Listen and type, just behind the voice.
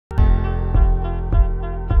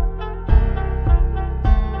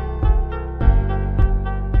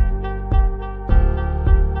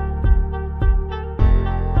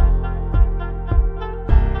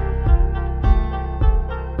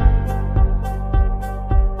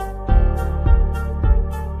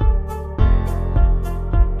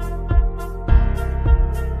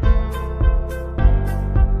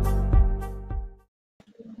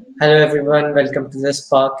Hello everyone, welcome to the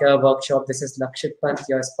Sparkia workshop. This is Lakshit Pant,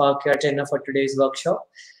 your Sparkia trainer for today's workshop,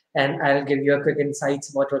 and I'll give you a quick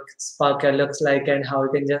insights about what Sparkia looks like and how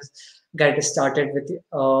you can just get started with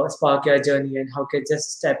Sparkia journey and how you can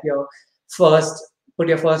just first put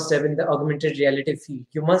your first step in the augmented reality field.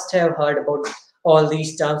 You must have heard about all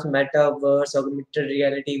these terms: metaverse, augmented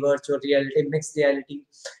reality, virtual reality, mixed reality,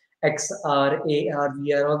 XR, AR,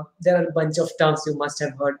 VR. There are a bunch of terms you must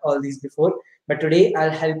have heard all these before. But today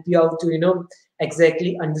I'll help you out to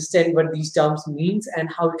exactly understand what these terms means and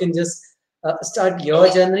how you can just start your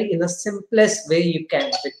journey in the simplest way you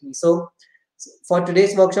can with me. So for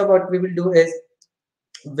today's workshop, what we will do is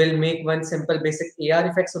we'll make one simple basic AR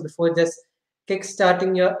effect. So before just kick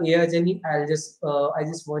starting your AR journey, I just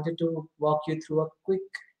wanted to walk you through a quick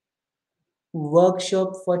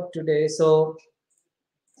workshop for today. So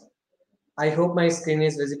I hope my screen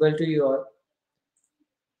is visible to you all.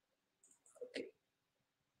 Okay.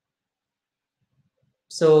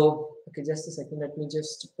 So, okay, just a second. Let me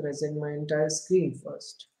just present my entire screen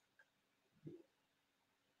first.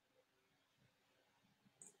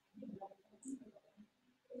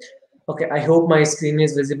 Okay, I hope my screen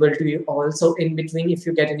is visible to you. Also, in between, if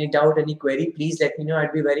you get any doubt, any query, please let me know.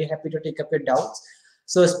 I'd be very happy to take up your doubts.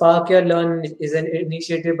 So, Spark Your Learn is an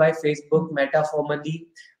initiative by Facebook, Meta formerly,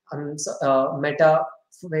 Meta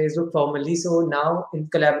Facebook formerly. So now, in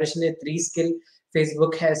collaboration with Reskill,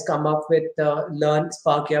 Facebook has come up with the Learn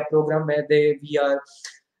Spark Your program where we are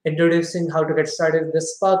introducing how to get started with the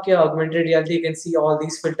Spark Your augmented reality. You can see all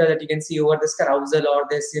these filters that you can see over this carousel or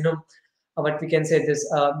this, what we can say this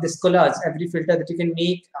collage. Every filter that you can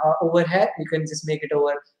make over here, you can just make it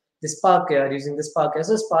over the Sparker using the Sparker.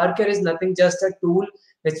 So Sparker is nothing just a tool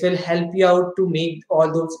which will help you out to make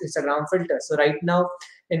all those Instagram filters. So right now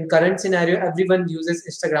in current scenario, everyone uses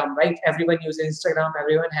Instagram, right? Everyone uses Instagram,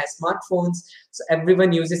 everyone has smartphones, so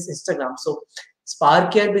everyone uses Instagram. So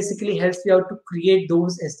Sparker basically helps you out to create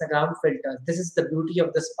those Instagram filters. This is the beauty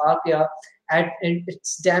of the Sparker, and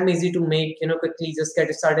it's damn easy to make. Quickly just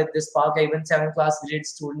get started this Spark. Even 7th class grade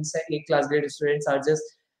students, 8th class grade students are just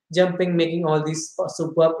jumping, making all these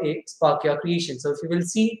superb Spark your creation. So if you will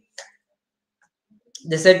see,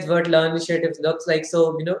 this is what Learn initiative looks like.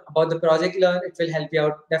 So about the project Learn, it will help you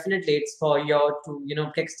out. Definitely, it's for you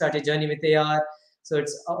to kickstart a journey with AR. So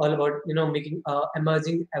it's all about making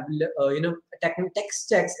emerging tech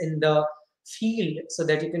stacks in the field so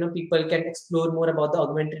that people can explore more about the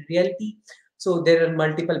augmented reality. So there are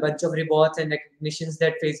multiple bunch of rewards and recognitions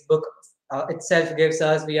that Facebook itself gives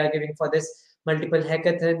us. We are giving for this multiple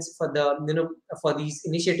hackathons for the for these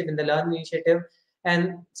initiative in the Learn initiative.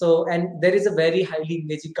 And there is a very highly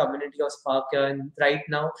engaging community of Sparkia and right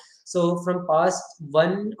now. So from past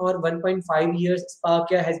 1 or 1.5 years,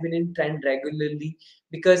 Sparkia has been in trend regularly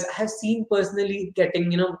because I have seen personally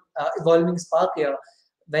getting evolving Sparkia.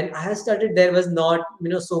 When I started, there was not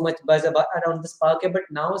so much buzz around the Sparkia, but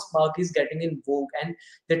now Spark is getting in vogue, and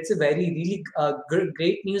that's a very really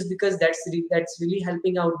great news because that's really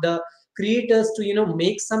helping out the creators to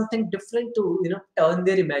make something different to turn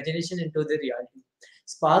their imagination into the reality.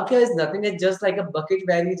 Sparkia is nothing. It's just like a bucket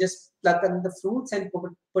where you just pluck in the fruits and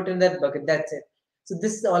put in that bucket. That's it. So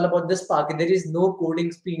this is all about the Sparkia. There is no coding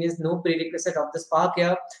experience, no prerequisite of the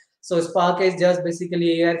Sparkia. So Spark is just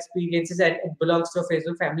basically AR experiences, and it belongs to a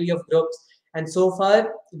Facebook family of groups. And so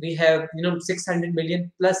far, we have 600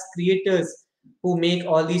 million plus creators who make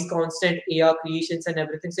all these constant AR creations and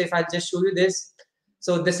everything. So if I just show you this,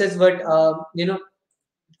 so this is what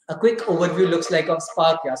a quick overview looks like of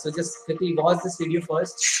Spark. Yeah. So just quickly watch this video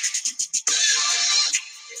first.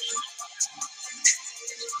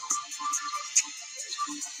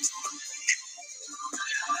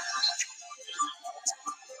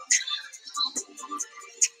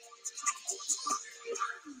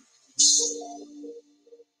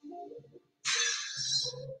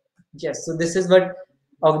 Yes, so this is what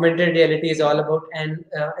augmented reality is all about. And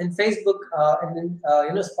in Facebook and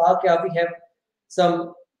then Spark, yeah, we have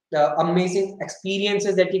some amazing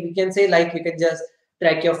experiences that we can say, like you can just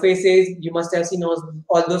track your faces. You must have seen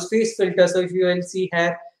all those face filters. So if you will see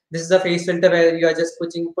here, this is a face filter where you are just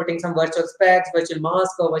putting some virtual specs, virtual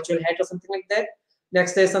mask, or virtual hat, or something like that.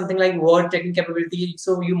 Next, there's something like word tracking capability.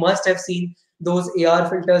 So you must have seen those AR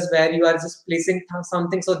filters where you are just placing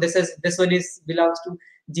something. So this one is belongs to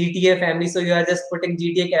GTA family. So you are just putting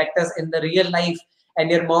GTA characters in the real life,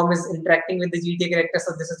 and your mom is interacting with the GTA characters.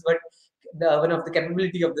 So this is what the one of the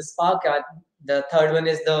capability of the Spark. The third one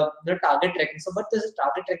is the target tracking. So what does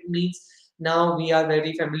target tracking means? Now we are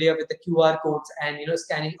very familiar with the QR codes and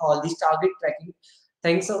scanning all these target tracking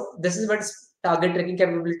things. So this is what target tracking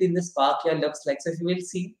capability in the Spark here looks like. So if you will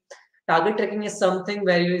see, Target tracking is something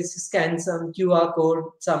where you scan some QR code,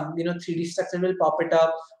 some 3D structure will pop it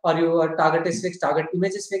up, or your target is fixed, target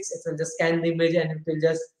image is fixed. It will just scan the image and it will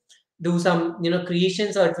just do some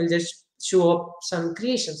creations, or it will just show up some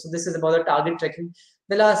creations. So this is about the target tracking.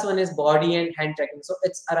 The last one is body and hand tracking. So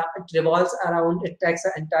it revolves around, it tracks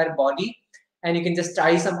the entire body, and you can just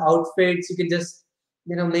try some outfits. You can just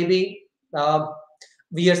maybe uh,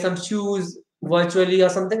 wear some shoes virtually or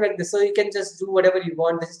something like this. So you can just do whatever you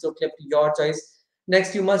want. This is totally up to your choice.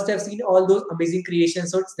 Next, you must have seen all those amazing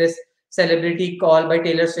creations. So it's this celebrity call by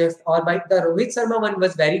Taylor Swift, or by the Rohit Sharma one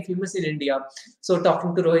was very famous in India. So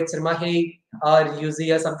talking to Rohit Sharma, hey, or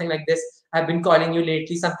Yuzi or something like this, I've been calling you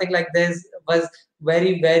lately. Something like this was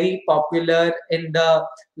very, very popular in the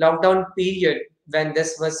lockdown period when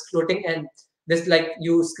this was floating. And this, like,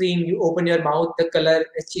 you scream, you open your mouth, the color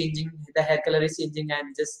is changing, the hair color is changing,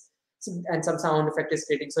 and just and some sound effect is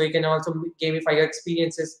creating. So you can also gamify your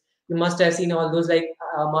experiences. You must have seen all those, like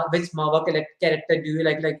which Marvel character do you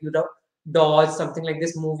like dodge something like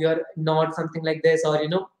this, move your nod something like this, or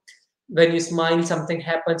when you smile something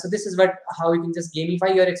happens. So this is what how you can just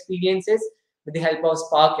gamify your experiences with the help of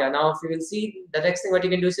Spark. Yeah. Now if you will see the next thing what you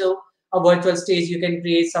can do, so a virtual stage, you can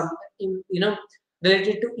create some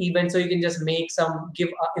related to events. So you can just make some give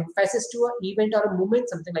emphasis to an event or a movement,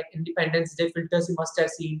 something like Independence Day filters you must have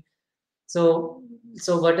seen. So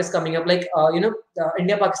what is coming up, like the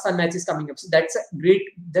India Pakistan match is coming up, so that's a big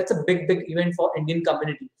event for Indian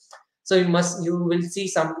community. So you will see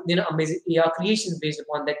some amazing AR creations based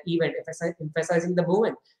upon that event, emphasizing the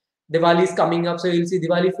movement. Diwali is coming up, so you'll see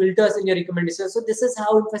Diwali filters in your recommendations. So this is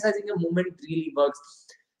how emphasizing a movement really works.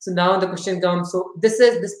 So now the question comes, so this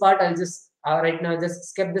part I'll just right now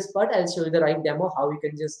just skip this part. I'll show you the right demo how you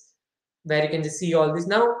can just where you can just see all this.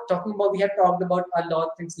 Now talking about, we have talked about a lot of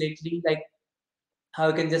things lately, like how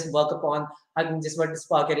you can just work upon, I can just what the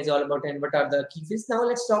Spark is all about and what are the key fields. Now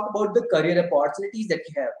let's talk about the career opportunities that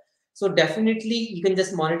you have. So definitely you can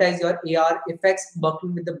just monetize your AR effects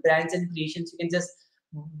working with the brands and creations. You can just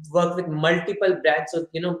work with multiple brands. So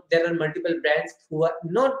there are multiple brands who are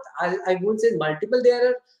not, I won't say multiple, there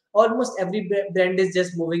are almost every brand is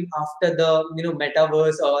just moving after the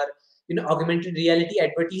metaverse or augmented reality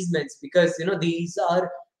advertisements, because these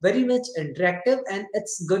are very much interactive and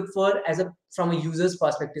it's good for as a from a user's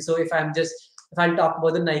perspective. So if I'll talk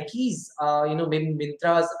about the Nikes, maybe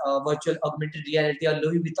Mintra's virtual augmented reality, or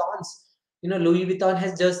Louis Vuitton's. Louis Vuitton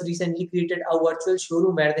has just recently created a virtual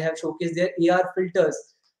showroom where they have showcased their AR filters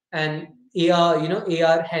and AR,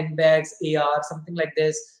 AR handbags, AR something like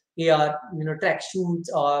this, AR, track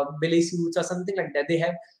shoots or belly suits or something like that. They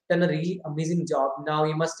have done a really amazing job. Now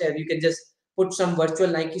you can just put some virtual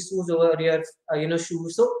Nike shoes over your,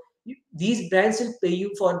 shoes. So these brands will pay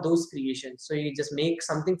you for those creations. So you just make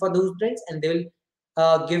something for those brands, and they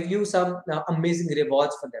will give you some amazing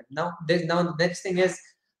rewards for them. Now the next thing is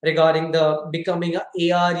regarding the becoming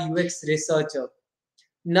a AR UX researcher.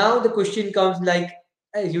 Now the question comes, like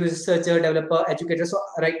a researcher, developer, educator. So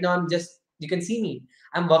right now I'm just, you can see me,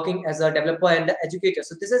 I'm working as a developer and an educator.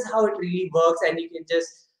 So this is how it really works, and you can just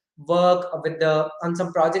work with the on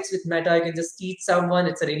some projects with Meta. You can just teach someone.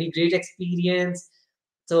 It's a really great experience.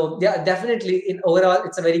 So yeah, definitely in overall,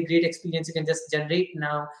 it's a very great experience. You can just generate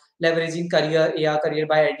now, leveraging career AR career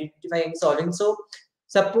by identifying solving. So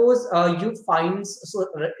suppose you find, so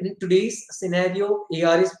in today's scenario,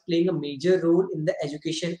 AR is playing a major role in the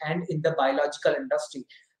education and in the biological industry.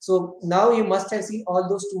 So now you must have seen all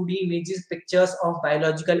those 2D images, pictures of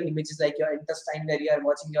biological images like your intestine, where you are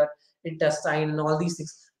watching your intestine and all these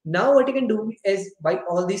things. Now what you can do is, by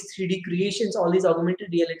all these 3D creations, all these augmented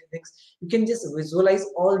reality things, you can just visualize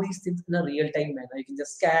all these things in a real-time manner. You can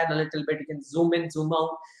just scan a little bit, you can zoom in, zoom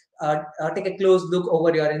out, take a close look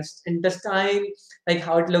over your intestine, like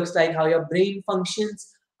how it looks like, how your brain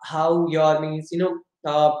functions, how your means,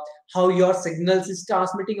 how your signals is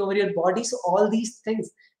transmitting over your body. So all these things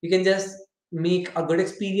you can just make a good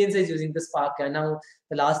experiences using the Spark. And now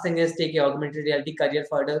the last thing is take your augmented reality career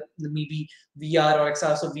further, maybe VR or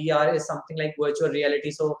XR. So VR is something like virtual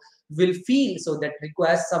reality. So will feel, so that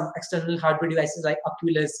requires some external hardware devices like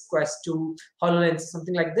Oculus, Quest 2, HoloLens,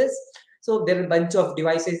 something like this. So there are a bunch of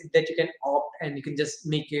devices that you can opt, and you can just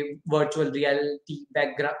make a virtual reality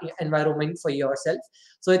background environment for yourself.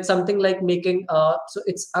 So it's something like making so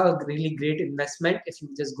it's a really great investment if you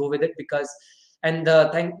just go with it, because and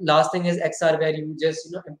the last thing is XR, where you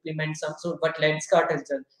just implement some, so what Lenskart has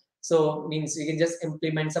done. So means you can just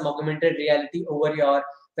implement some augmented reality over your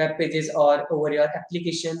web pages or over your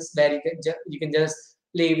applications, where you can just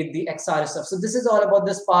play with the XR stuff. So this is all about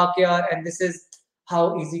the Spark here, and this is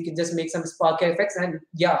how easy you can just make some Spark effects. And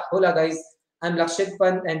yeah, hola guys, I'm Lakshit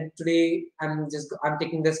Pant, and today I'm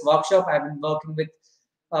taking this workshop. I've been working with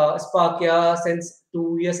Sparkia since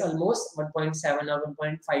 2 years almost, 1.7 or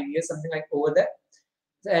 1.5 years, something like over there.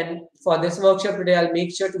 And for this workshop today, I'll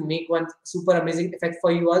make sure to make one super amazing effect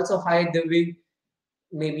for you. Also, hi Devi.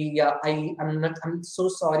 Maybe yeah, I'm so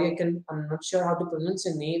sorry. I'm not sure how to pronounce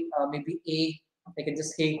your name. Maybe I can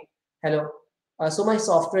just say hello. So my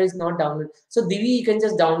software is not downloaded. So Divi, you can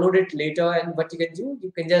just download it later, and what you can do,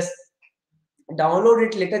 you can just download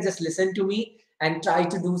it later. Just listen to me and try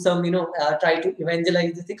to do some, try to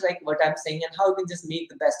evangelize the things like what I'm saying and how you can just make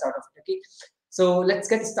the best out of it. Okay. So let's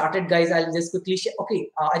get started, guys. I'll just quickly share. Okay,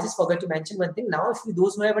 I just forgot to mention one thing. Now, if you,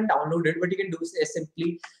 those who haven't downloaded, what you can do is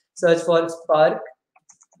simply search for Spark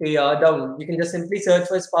download. You can just simply search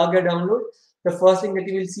for Sparkia download. The first link that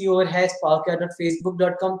you will see over here is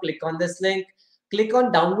sparkia.facebook.com. Click on this link, click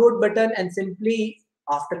on download button, and simply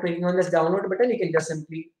after clicking on this download button, you can just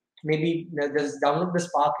simply maybe just download the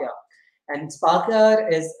Sparkia. And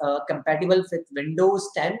Sparkia is compatible with Windows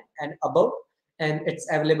 10 and above, and it's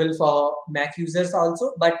available for Mac users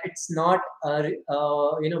also, but it's not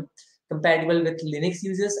compatible with Linux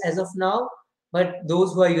users as of now. But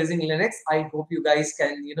those who are using Linux, I hope you guys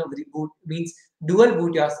can, reboot, means dual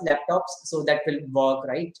boot your laptops, so that will work,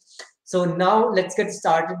 right? So now let's get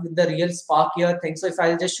started with the real Spark here thing. So if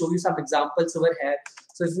I'll just show you some examples over here.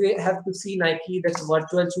 So if we have to see Nike, this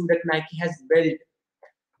virtual shoe that Nike has built,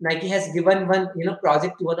 Nike has given one,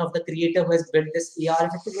 project to one of the creator who has built this AR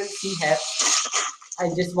effect. You will see here. I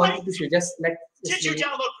just wanted to show, just let. Did you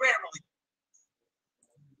download Grammarly?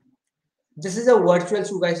 This is a virtual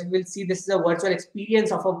shoe, guys. You will see this is a virtual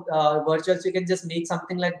experience of a virtual. So you can just make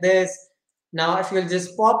something like this. Now, if you'll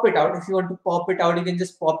just pop it out, if you want to pop it out, you can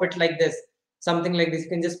just pop it like this, something like this. You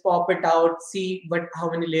can just pop it out, see how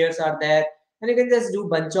many layers are there, and you can just do a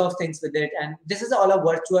bunch of things with it. And this is all a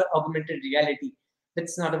virtual augmented reality.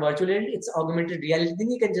 That's not a virtual reality; it's augmented reality. Then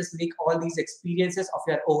you can just make all these experiences of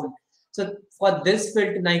your own. So for this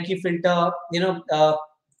filter, Nike filter,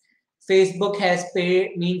 Facebook has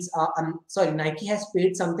paid Nike has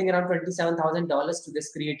paid something around $27,000 to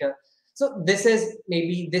this creator. So this is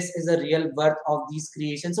a real worth of these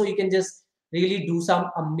creations. So you can just really do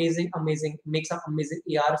some make some amazing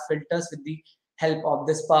AR filters with the help of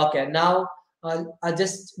this Spark. And now,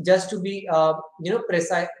 just to be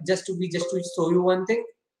precise, just to show you one thing,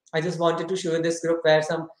 I just wanted to show you this group where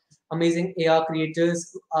some amazing AR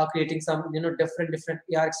creators are creating some different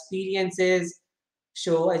AR experiences.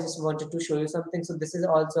 I just wanted to show you something. So this is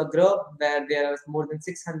also a group where there are more than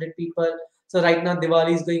 600 people. So right now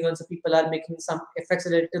Diwali is going on, so people are making some effects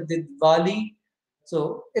related to the Diwali.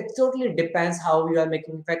 So it totally depends how you are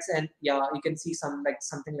making effects, and yeah, you can see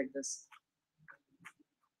something like this.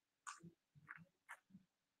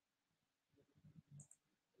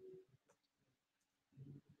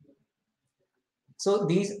 So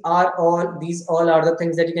these all are the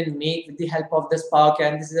things that you can make with the help of the Spark,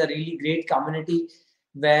 and this is a really great community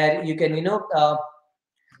where you can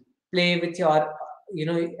play with your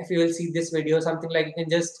if you will see this video, something like you can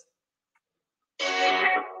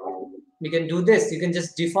do this. You can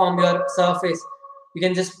just deform your surface. You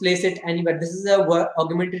can just place it anywhere. This is a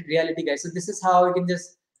augmented reality, guys. So this is how you can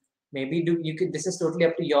just maybe do. You can. This is totally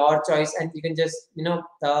up to your choice, and you can just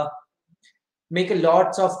make a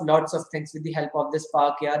lots of things with the help of this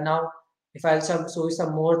Spark. Yeah. Now, if I'll show you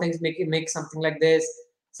some more things, make something like this.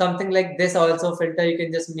 Something like this also filter. You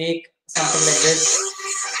can just make something like this.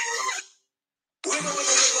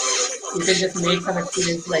 You can just make some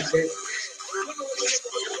experience like this.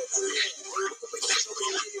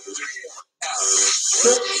 So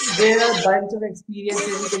there are a bunch of experiences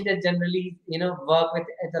you can just generally work with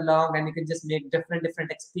it along, and you can just make different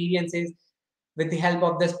experiences with the help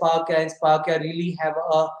of the Spark. And Spark really have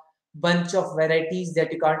a bunch of varieties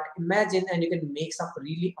that you can't imagine, and you can make some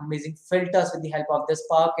really amazing filters with the help of the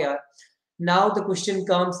Spark. Now the question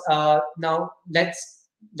comes. Now let's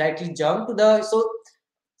directly jump to the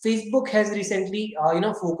Facebook has recently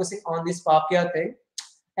focusing on this Spark thing,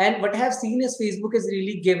 and what I have seen is Facebook is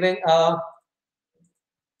really giving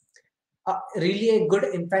really a good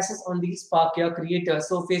emphasis on these Spark creators.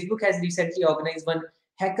 So Facebook has recently organized one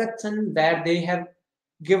hackathon where they have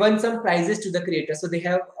given some prizes to the creators. So they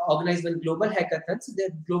have organized one global hackathon. So the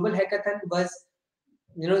global hackathon was,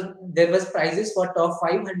 there was prizes for top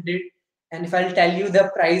 500. And if I'll tell you the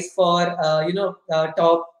prize for,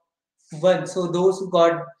 top one. So those who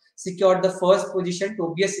got secured the first position,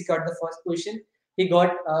 Tobias secured the first position. He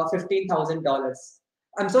got $15,000.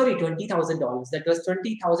 I'm sorry, $20,000. That was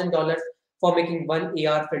 $20,000 for making one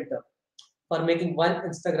AR filter. For making one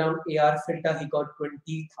Instagram AR filter, he got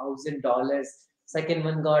 $20,000. Second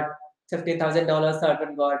one got $15,000. Third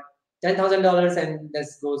one got $10,000, and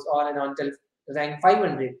this goes on and on till rank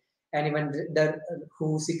 500. And even the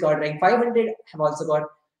who secured rank 500 have also got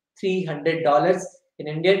 $300 in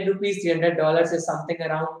Indian rupees. $300 is something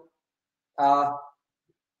around uh,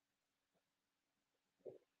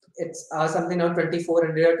 it's something around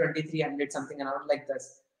 2,400 or 2,300, something around like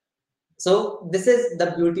this. So this is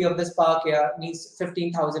the beauty of this park here, means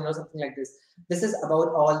 15,000 or something like this. This is about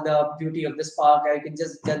all the beauty of this park. You can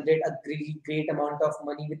just generate a great amount of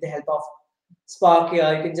money with the help of Spark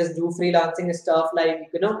here. You can just do freelancing stuff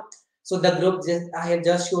like, so the group just I have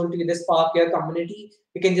just shown to you this Spark here community.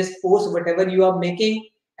 You can just post whatever you are making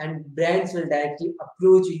and brands will directly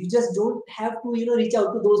approach you. You just don't have to, reach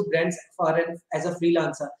out to those brands for as a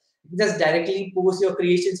freelancer. You just directly post your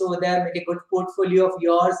creations over there, make a good portfolio of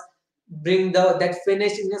yours, bring that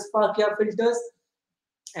finish in your Sparkia filters,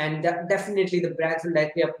 and definitely the brands will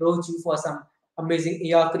likely approach you for some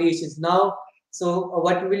amazing AR creations. Now, so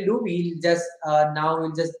what we will do, we'll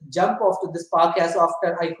just jump off to this podcast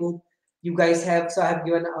after. I hope you guys have, so I have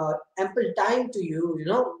given ample time to you,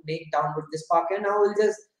 make download this podcast. Now we'll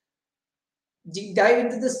just dive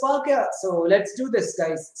into this podcast. So let's do this,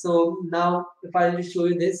 guys. So now, if I'll just show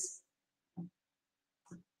you this,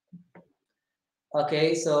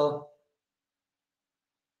 okay, so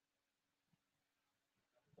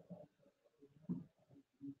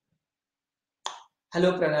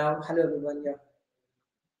hello Pranav, hello everyone. Yeah.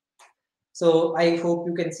 So I hope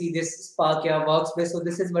you can see this Sparkia workspace. So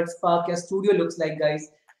this is what Sparkia Studio looks like, guys.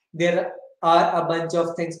 There are a bunch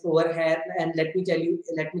of things over here, and let me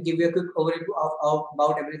give you a quick overview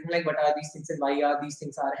about everything. Like what are these things and why are these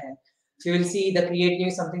things are here. So you will see the create new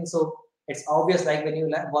something. So it's obvious, like when you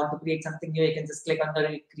want to create something new, you can just click on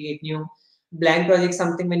the create new blank project.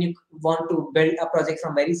 Something when you want to build a project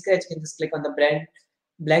from very scratch, you can just click on the brand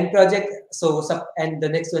blank project. So and the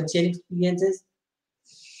next one sharing experiences.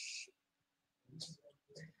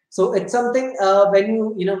 So it's something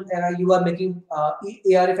when you are making AR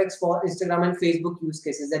effects for Instagram and Facebook use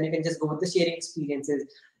cases, then you can just go with the sharing experiences.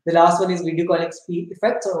 The last one is video calling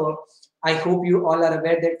effects. So I hope you all are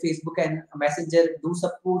aware that Facebook and Messenger do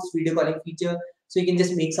support video calling feature. So you can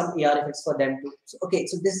just make some AR effects for them too. So, okay,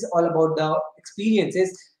 so this is all about the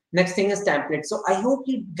experiences. Next thing is template. So I hope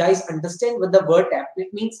you guys understand what the word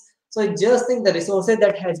template means. So I just think the resources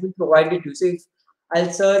that has been provided to you. So if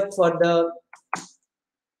I'll search for the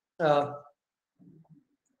uh,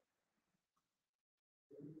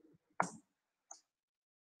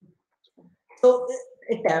 so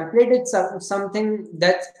a template is something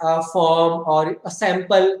that's a form or a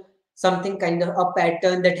sample, something kind of a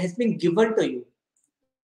pattern that has been given to you,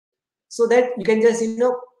 so that you can just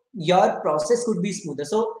your process could be smoother.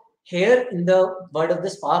 So here in the word of the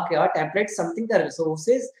Spark, your template something the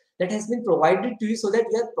resources that has been provided to you so that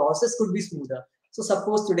your process could be smoother. So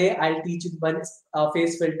suppose today I'll teach you one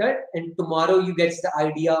face filter, and tomorrow you get the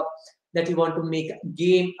idea that you want to make a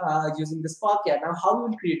game using the Spark. Yeah, now how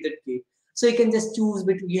will you create that game? So you can just choose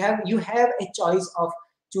between you have a choice of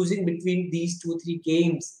choosing between these two three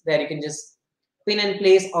games where you can just pin and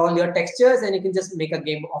place all your textures and you can just make a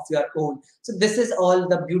game of your own. So this is all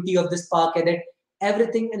the beauty of this Spark, that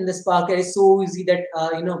everything in this Spark is so easy that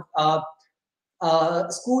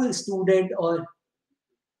school student or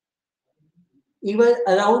even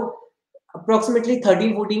around approximately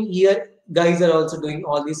 13-14 year guys are also doing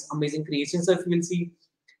all these amazing creations. So if you will see,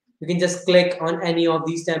 you can just click on any of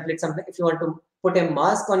these templates. Something if you want to put a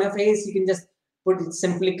mask on your face, you can just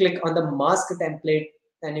simply click on the mask template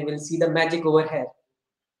and you will see the magic over here.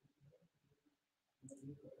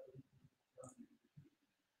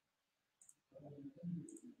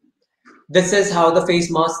 This is how the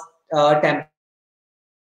face mask template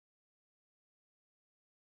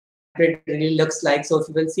really looks like. So if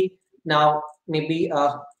you will see now, maybe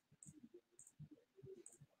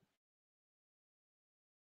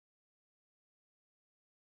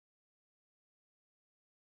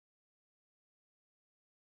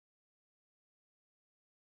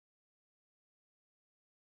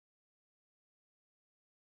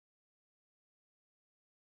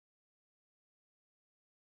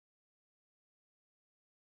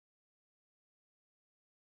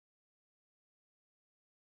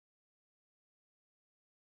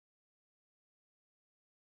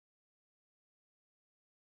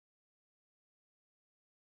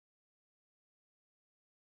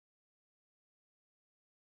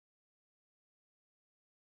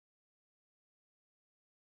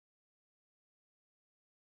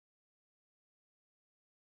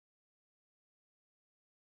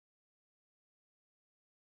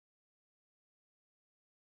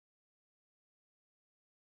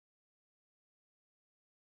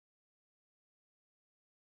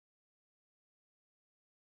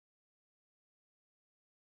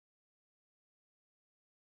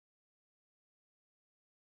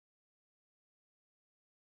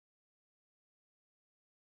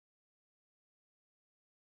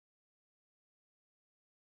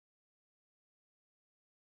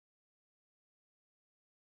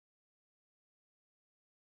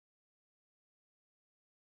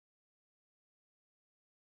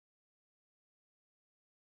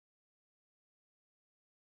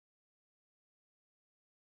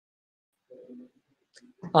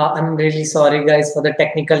I'm really sorry, guys, for the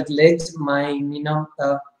technical glitch.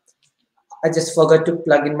 I just forgot to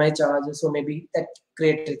plug in my charger, so maybe that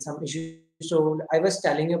created some issue. So I was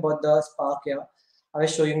telling you about the Spark here. I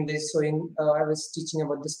was showing this, I was teaching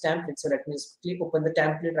about this template. So let me just quickly open the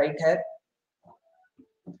template right here.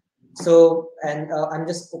 So, and I'm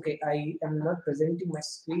just, okay, I am not presenting my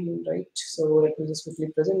screen, right? So let me just quickly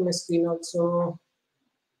present my screen also.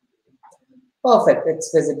 Perfect,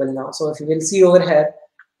 it's visible now. So if you will see over here,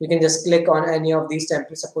 you can just click on any of these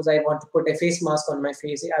templates. Suppose I want to put a face mask on my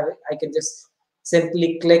face. I can just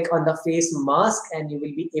simply click on the face mask and you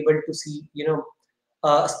will be able to see,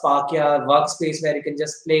 Spark your workspace where you can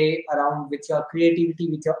just play around with your creativity,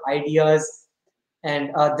 with your ideas.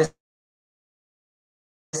 And this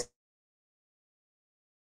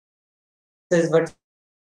is what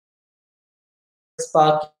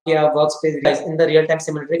Spark your workspace looks like. Guys, in the real-time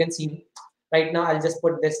simulator, you can see me. Right now, I'll just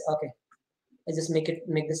put this, okay. I just make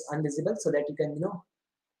this invisible so that you can,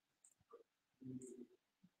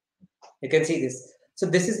 you can see this. So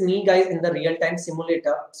this is me, guys, in the real-time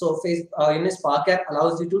simulator. So Spark app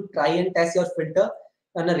allows you to try and test your filter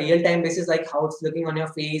on a real-time basis, like how it's looking on your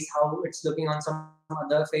face, how it's looking on some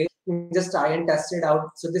other face. You can just try and test it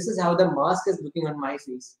out. So this is how the mask is looking on my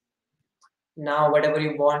face. Now, whatever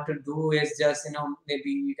you want to do is just,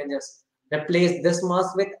 maybe you can just replace this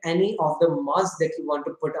mask with any of the masks that you want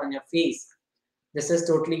to put on your face. This is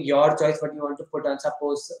totally your choice what you want to put on.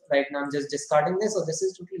 Suppose right now I'm just discarding this, so this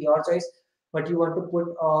is totally your choice what you want to put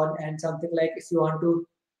on. And something like if you want to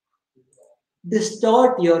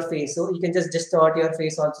distort your face, so you can just distort your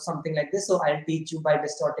face also, something like this. So I'll teach you by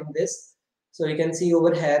distorting this. So you can see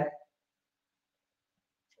over here,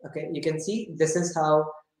 okay, you can see this is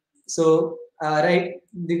how. So right,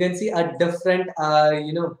 you can see a different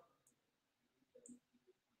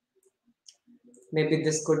maybe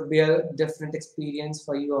this could be a different experience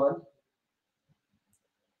for you all.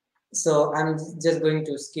 So I'm just going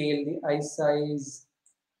to scale the eye size.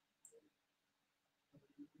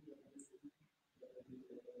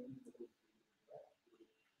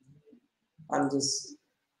 I'm just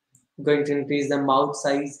going to increase the mouth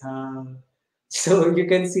size. So you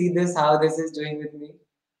can see this, how this is doing with me.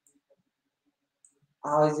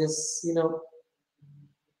 I was just,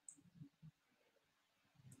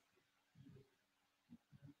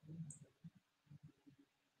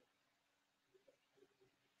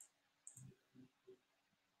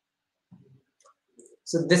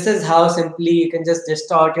 so this is how simply you can just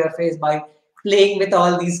distort your face by playing with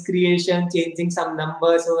all these creation, changing some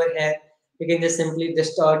numbers over here. You can just simply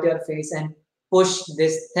distort your face and push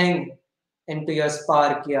this thing into your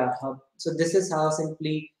Spark hub. So this is how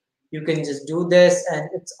simply you can just do this, and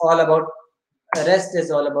it's all about rest is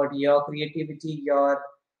all about your creativity, your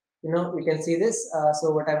you can see this.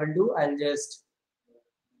 So what I will do, I'll just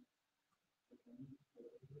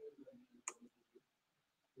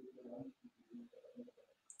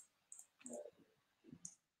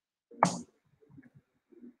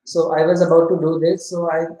so I was about to do this. So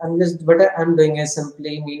I'm just what I'm doing is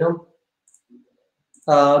simply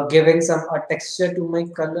giving some texture to my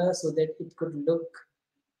color so that it could look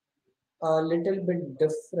a little bit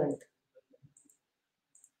different.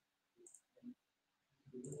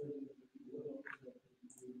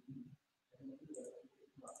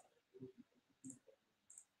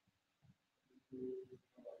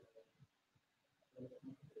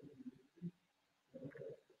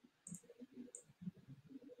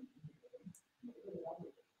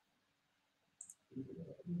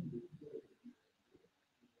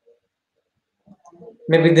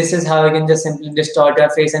 Maybe this is how you can just simply distort your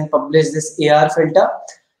face and publish this AR filter.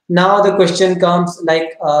 Now the question comes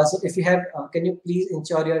like, so if you have, can you please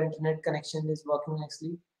ensure your internet connection is working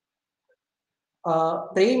nicely?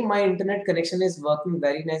 Praying my internet connection is working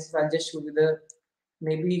very nice. I'll just show you the,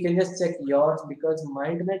 maybe you can just check yours because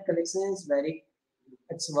my internet connection is very,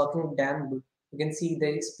 it's working damn good. You can see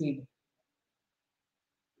the speed.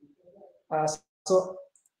 So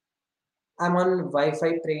I'm on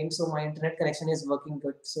Wi-Fi train, so my internet connection is working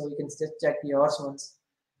good. So you can just check yours once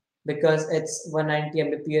because it's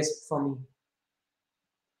 190 Mbps for me.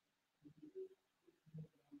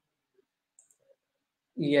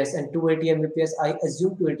 Yes, and 280 Mbps. I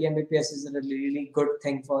assume 280 Mbps is a really good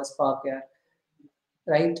thing for Spark, yeah,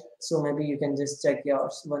 right? So maybe you can just check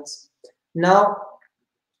yours once. Now,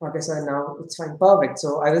 okay, so now it's fine, perfect.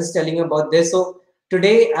 So I was telling you about this. So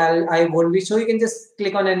today I won't be, so you can just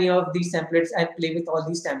click on any of these templates and play with all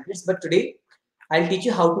these templates. But today I'll teach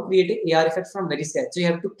you how to create an AR effect from very scratch. So you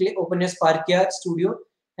have to click, open your Spark Studio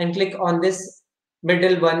and click on this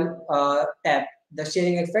middle one tab, the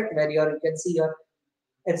sharing effect, where you can see your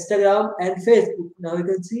Instagram and Facebook. Now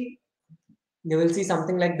you will see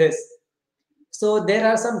something like this. So there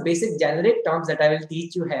are some basic generic terms that I will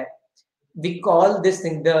teach you here. We call this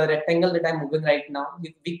thing, the rectangle that I'm moving right now,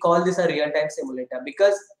 we call this a real-time simulator,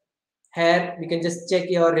 because here we can just check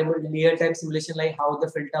your real-time simulation, like how the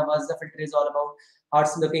filter was, the filter is all about, how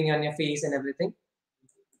it's looking on your face and everything.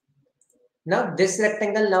 Now this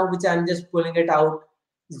rectangle now, which I'm just pulling it out,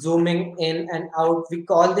 zooming in and out, we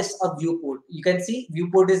call this a viewport. You can see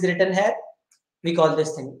viewport is written here. We call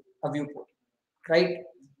this thing a viewport, right?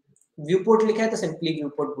 Viewport लिखा है तो simply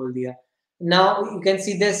viewport बोल दिया. Now you can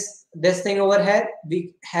see this thing over here.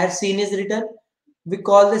 We have scene is written. We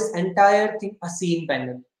call this entire thing a scene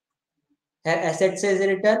panel. Here assets is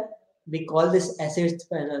written. We call this assets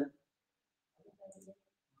panel.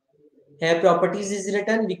 Here properties is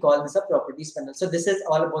written. We call this a properties panel. So this is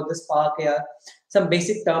all about the Spark here. Some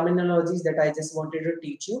basic terminologies that I just wanted to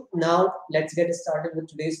teach you. Now let's get started with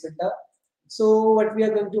today's filter. So what we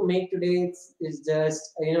are going to make today is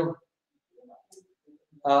just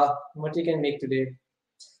what we can make today.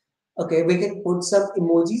 Okay, we can put some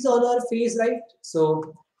emojis on our face, right?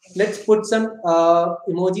 So let's put some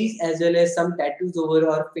emojis as well as some tattoos over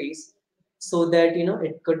our face, so that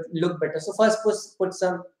it could look better. So first put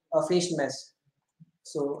some face mask.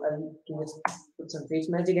 So I'll just put some face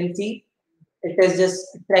mask. You can see it is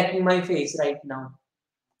just tracking my face right now.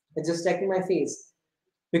 It's just tracking my face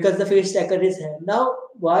because the face tracker is here. Now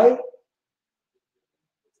why?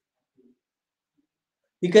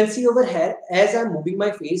 You can see over here, as I'm moving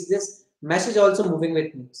my face, this mesh is also moving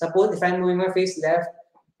with me. Suppose if I'm moving my face left,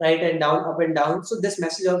 right and down, up and down, so this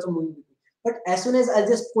mesh is also moving with me. But as soon as I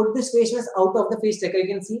just put this face mesh out of the face tracker, you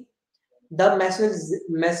can see the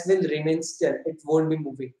mesh will remain still. It won't be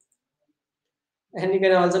moving. And you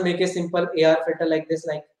can also make a simple AR filter like this,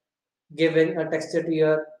 like giving a texture to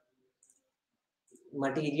your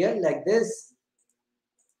material like this.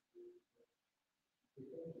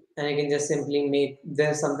 And you can just simply make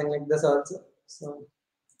this something like this also. So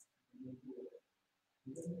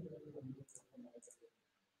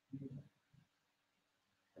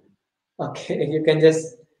okay, you can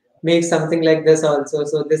just make something like this also.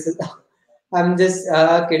 So this is, I'm just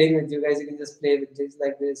kidding with you guys. You can just play with this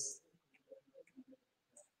like this.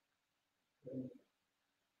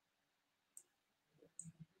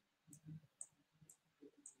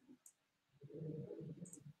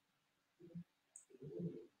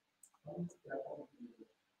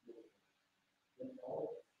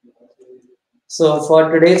 So for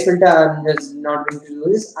today's filter, I'm just not going to do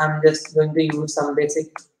this. I'm just going to use some basic,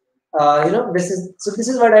 this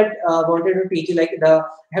is what I wanted to teach you. Like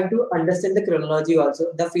have to understand the chronology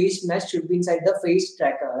also. The face mesh should be inside the face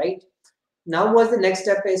tracker, right? Now, what the next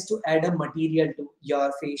step is to add a material to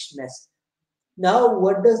your face mesh. Now,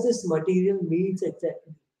 what does this material means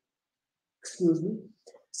exactly? Excuse me.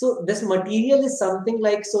 So this material is something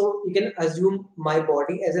like, so you can assume my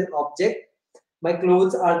body as an object. My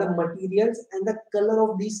clothes are the materials, and the color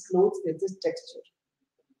of these clothes is this texture.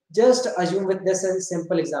 Just assume with this as a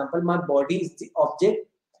simple example, my body is the object,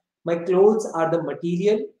 my clothes are the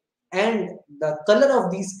material, and the color of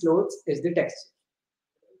these clothes is the texture.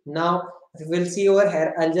 Now, if you will see over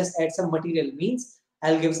here, I'll just add some material, means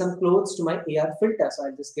I'll give some clothes to my AR filter. So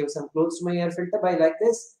I'll just give some clothes to my AR filter by like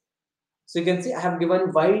this. So you can see I have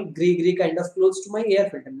given white, gray kind of clothes to my AR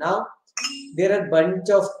filter. Now, there are a bunch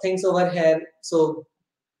of things over here. So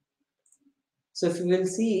if you will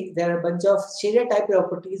see, there are a bunch of shader type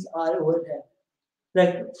properties are over here,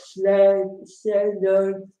 like flat,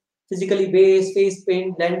 standard, physically based, face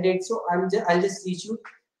paint, blended. So I'll just teach you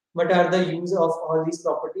what are the use of all these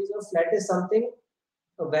properties. So flat is something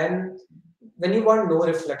when when you want no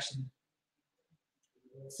reflection.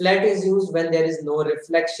 Flat is used when there is no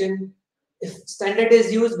reflection. If standard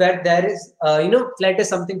is used where there is, flat is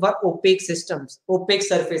something for opaque systems, opaque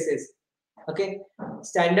surfaces. Okay,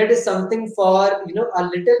 standard is something for a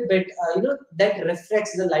little bit, that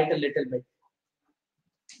reflects the light a little bit.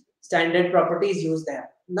 Standard properties used there.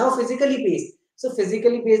 Now physically based. So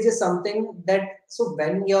physically based is something that, so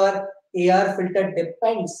when your AR filter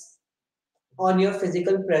depends on your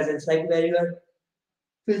physical presence, like where you are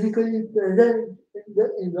physically present in the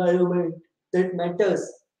environment that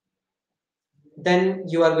matters, then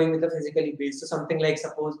you are going with the physically based. So something like,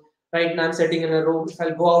 suppose right now I'm sitting in a room. If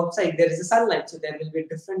I'll go outside, there is a sunlight, so there will be a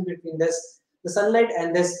difference between the sunlight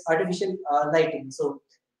and this artificial lighting. So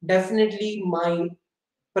definitely my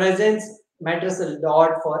presence matters a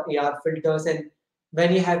lot for AR filters. And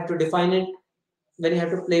when you have to define it, when you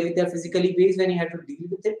have to play with your physically based, when you have to deal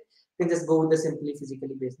with it, you can just go with the simply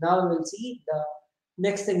physically based. Now we'll see the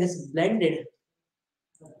next thing is blended.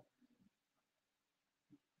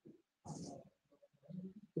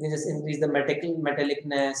 You can just increase the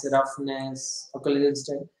metallicness, roughness, occlusion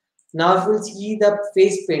style. Now if we'll see the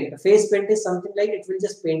face paint. Face paint is something like it will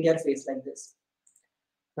just paint your face like this.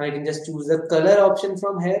 Now you can just choose the color option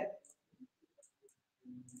from here.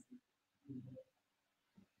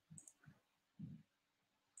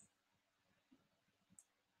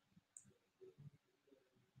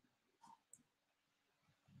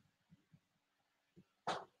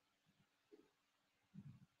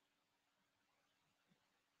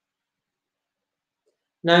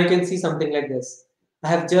 Now you can see something like this. I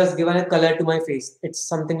have just given a color to my face. It's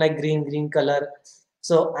something like green color.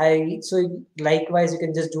 So likewise you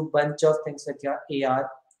can just do bunch of things with your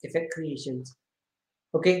AR effect creations.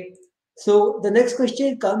 Okay. So the next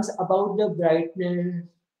question comes about the brightness.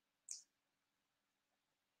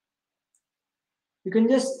 You can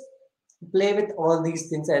just play with all these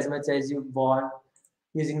things as much as you want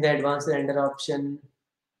using the advanced render option.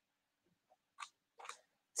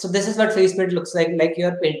 So this is what face paint looks like you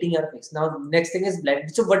are painting your face. Now next thing is blend.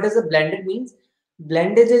 So what does the blended means?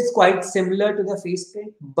 Blended is quite similar to the face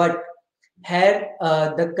paint, but here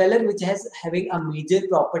the color which has having a major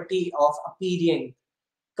property of appearing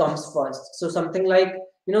comes first. So something like,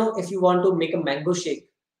 if you want to make a mango shake,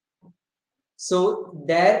 so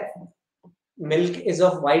there milk is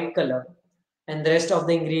of white color and the rest of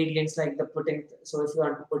the ingredients like the pudding. So if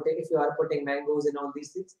you are putting mangoes and all these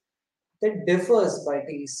things, that differs by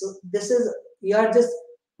taste. So this is, you are just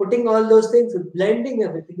putting all those things, blending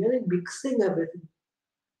everything, you're mixing everything.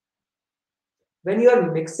 When you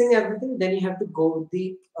are mixing everything, then you have to go with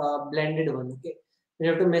the blended one. Okay, you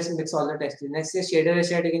have to mix all the textures. Next is shader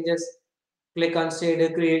asset. You can just click on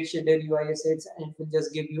shader, create shader UI assets, and it will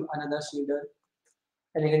just give you another shader,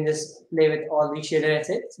 and you can just play with all the shader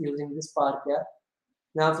assets using this Spark here.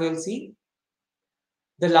 Now, if you'll see,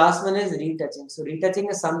 the last one is retouching. So retouching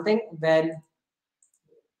is something when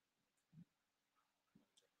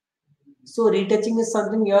retouching is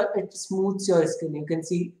something it smooths your skin. You can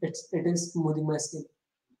see it is smoothing my skin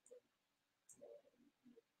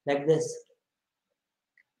like this.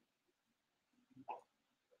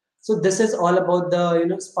 So this is all about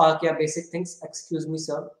the Spark, yeah, basic things. Excuse me,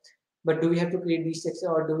 sir, but do we have to create these textures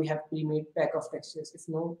or do we have pre-made pack of textures? If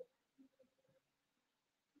no,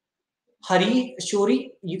 Hari,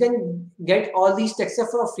 Shori, you can get all these textures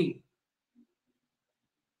for free.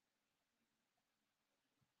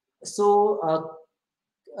 So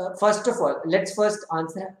first of all, let's first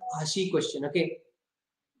answer Hashi question. Okay.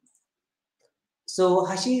 So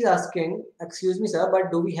Hashi is asking, excuse me, sir,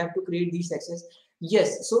 but do we have to create these textures?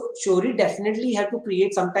 Yes. So Shori definitely have to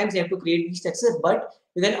create. Sometimes you have to create these textures, but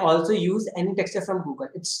you can also use any texture from Google.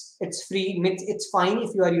 It's free. It's fine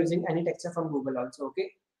if you are using any texture from Google also.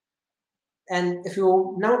 Okay. And if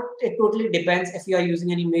you now it totally depends if you are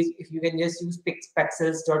using any image. If you can just use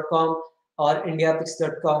pixels.com or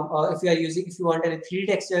indiapix.com, or if you want any 3D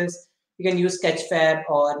textures, you can use Sketchfab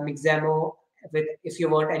or Mixamo with if you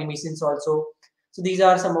want animations also. So these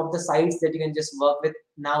are some of the sites that you can just work with.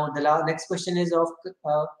 Now the next question is of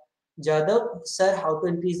Jadav, sir, how to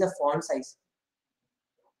increase the font size?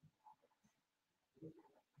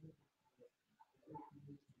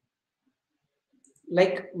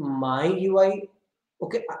 Like my UI,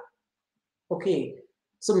 okay, okay.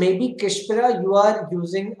 So maybe Kishpira, you are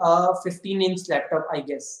using a 15-inch laptop, I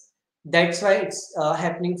guess. That's why it's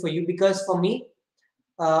happening for you. Because for me,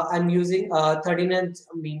 I'm using a 13-inch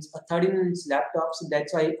laptop, so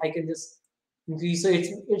that's why I can just increase. So if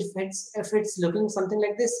it's looking something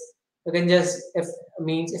like this, you can just if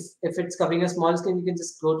it's covering a small screen, you can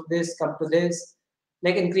just go to this, come to this,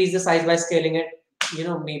 like increase the size by scaling it.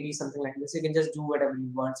 Maybe something like this. You can just do whatever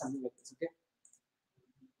you want, something like this. Okay.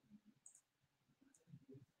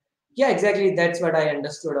 Yeah, exactly. That's what I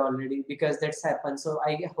understood already because that's happened. So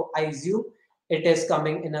I assume it is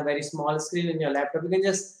coming in a very small screen in your laptop. You can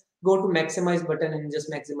just go to maximize button and just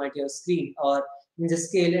maximize your screen, or you can just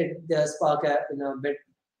scale it the Spark app in a bit.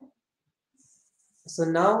 So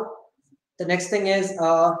now the next thing is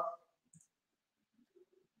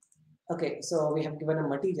okay. So we have given a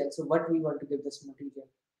material. So what we want to give this material?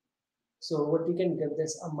 So what we can give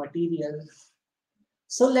this a material.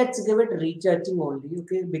 So let's give it recharging only,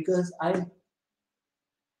 okay? Because I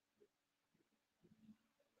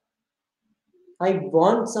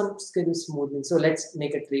want some skin smoothing. So let's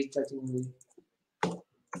make it recharging only.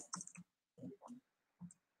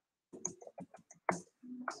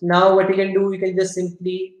 Now what you can do, you can just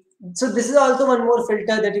simply, so this is also one more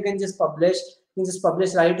filter that you can just publish. You can just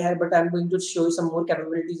publish right here, but I'm going to show you some more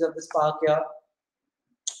capabilities of the Spark here.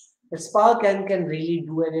 The Spark can really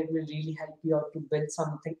do, and it will really help you out to build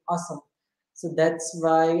something awesome. So that's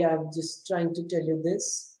why I'm just trying to tell you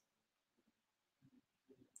this.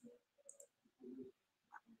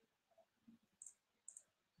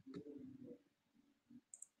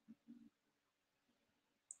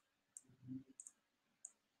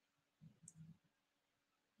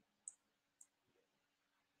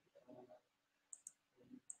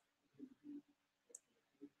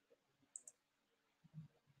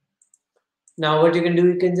 Now what you can do,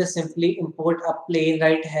 you can just simply import a plane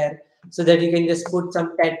right here so that you can just put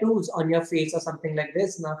some tattoos on your face or something like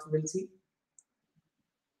this. Now we'll see.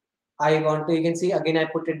 I want to, you can see again, I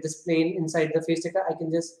put it this plane inside the face sticker. I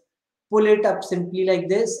can just pull it up simply like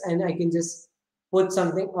this, and I can just put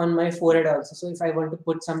something on my forehead also. So if I want to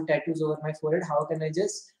put some tattoos over my forehead, how can I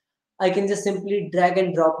can just simply drag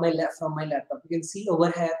and drop my left from my laptop. You can see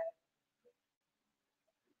over here,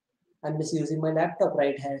 I'm just using my laptop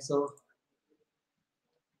right here. So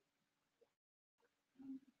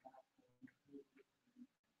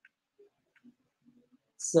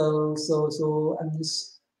I'm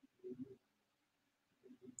just,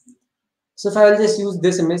 so if I will just use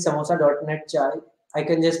this image samosa.net chai, I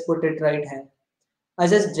can just put it right here. I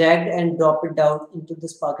just dragged and drop it down into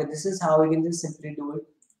this pocket. This is how we can just simply do it.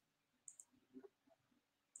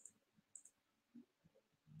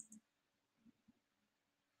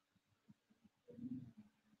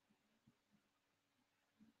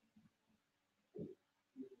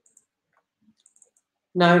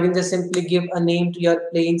 Now you can just simply give a name to your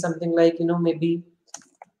plane, something like, maybe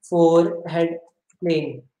forehead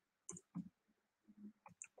plane.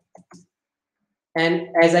 And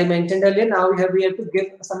as I mentioned earlier, now we have to give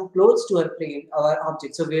some clothes to our plane, our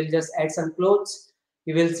object. So we'll just add some clothes.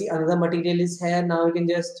 You will see another material is here. Now you can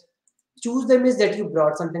just choose the image that you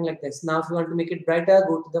brought, something like this. Now if you want to make it brighter,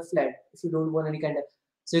 go to the flat. If you don't want any kind of,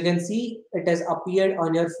 so you can see it has appeared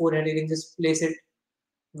on your forehead. You can just place it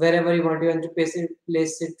wherever you want. You want to place it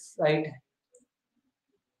right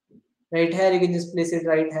here. You can just place it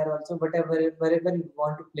right here also. Whatever wherever you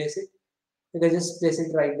want to place it, you can just place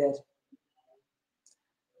it right there.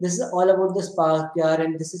 This is all about the spark AR,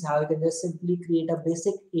 and this is how you can just simply create a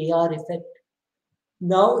basic AR effect.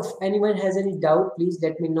 Now, if anyone has any doubt, please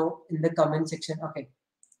let me know in the comment section. Okay,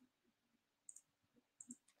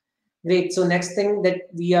 great. So next thing that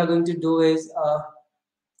we are going to do is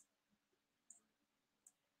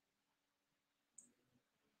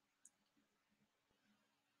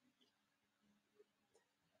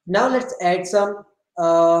now let's add some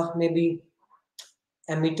maybe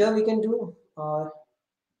emitter we can do, or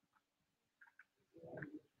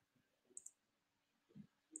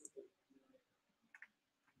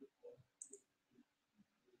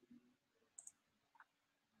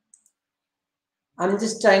I'm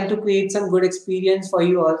just trying to create some good experience for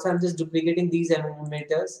you also. I'm just duplicating these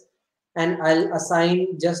emitters, and I'll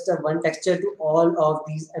assign just a one texture to all of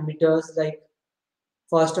these emitters. Like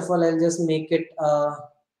first of all, I'll just make it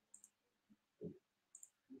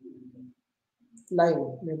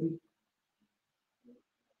line maybe.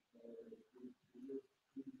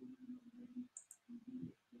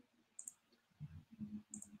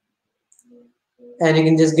 And you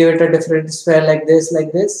can just give it a different sphere like this,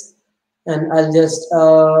 and I'll just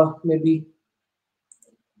maybe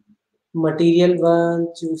material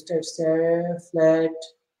one, choose texture, flat,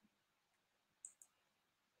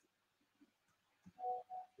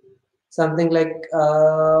 something like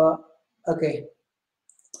okay.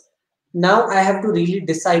 Now I have to really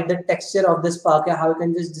decide the texture of this spark. How you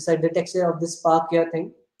can just decide the texture of this spark here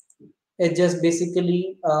thing? It just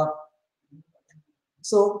basically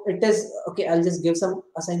so it is okay. I'll just give some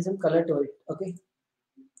assign some color to it. Okay,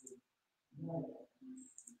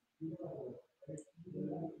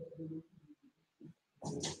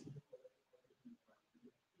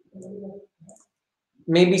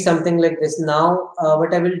 maybe something like this. Now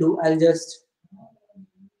what I will do, I'll just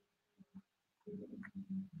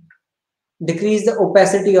decrease the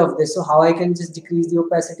opacity of this. So how I can just decrease the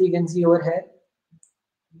opacity, you can see over here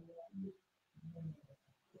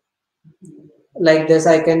like this.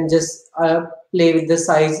 I can just play with the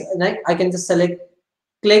size, and I can just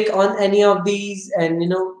click on any of these, and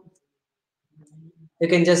you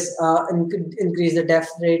can just increase the depth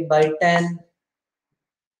rate by 10.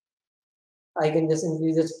 I can just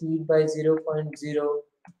increase the speed by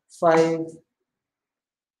 0.05,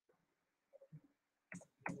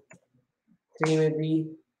 3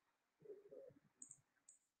 maybe.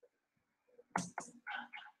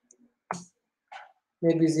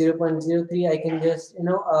 Maybe 0.03. I can just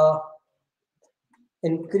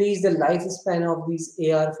increase the lifespan of these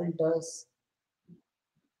AR filters.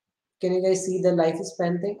 Can you guys see the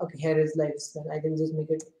lifespan thing? Okay, here is lifespan. I can just make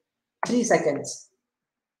it 3 seconds.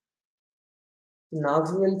 Now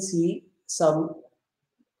we will see some.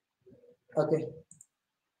 Okay,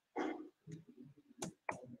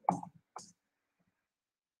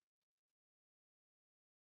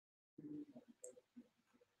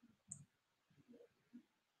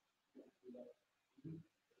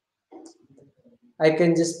 I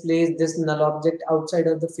can just place this null object outside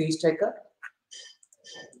of the face tracker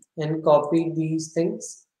and copy these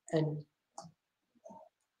things, and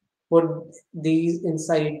put these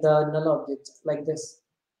inside the null object like this.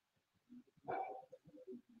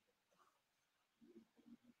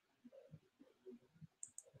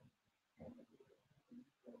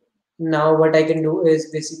 Now what I can do is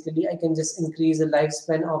basically I can just increase the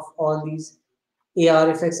lifespan of all these AR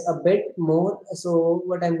effects a bit more. So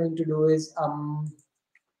what I'm going to do is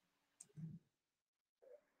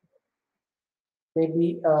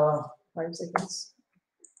maybe 5 seconds.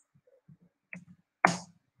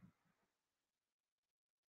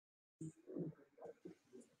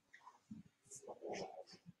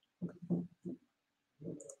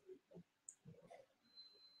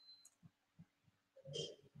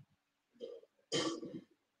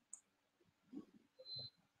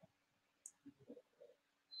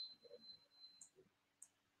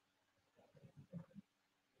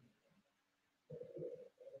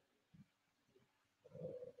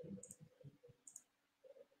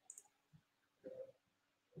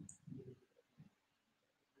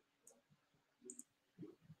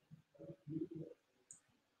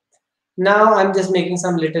 Now I'm just making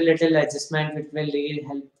some little adjustment which will really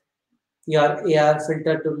help your AR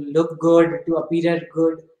filter to look good, to appear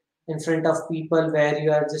good in front of people where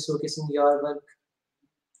you are just showcasing your work.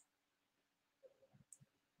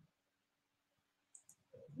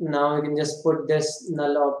 Now you can just put this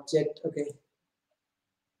null object. Okay,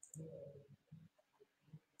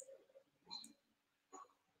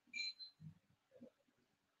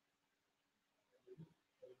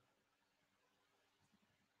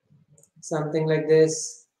 something like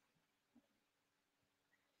this.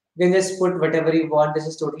 You can just put whatever you want. This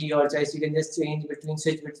is totally your choice. You can just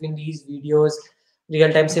switch between these videos,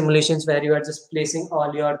 real-time simulations where you are just placing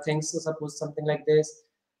all your things. So suppose something like this.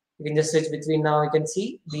 You can just switch between. Now you can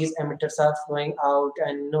see these emitters are flowing out,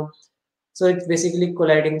 and so it's basically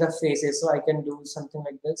colliding the faces. So I can do something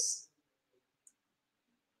like this,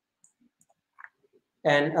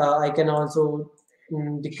 and I can also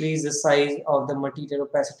decrease the size of the material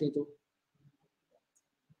opacity to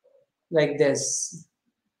like this.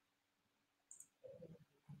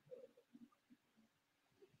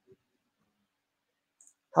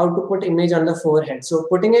 How to put image on the forehead? So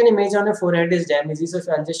putting an image on a forehead is damn easy. So if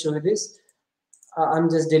I'll just show you this, I'm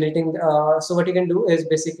just deleting. So what you can do is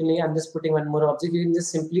basically I'm just putting one more object. You can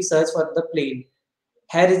just simply search for the plane.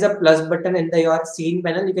 Here is a plus button in the your scene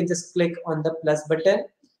panel. You can just click on the plus button,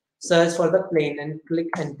 search for the plane, and click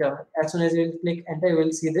enter. As soon as you will click enter, you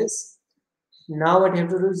will see this. Now what you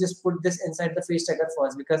have to do is just put this inside the face tracker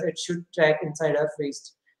first because it should track inside our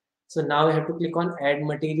face. So now you have to click on add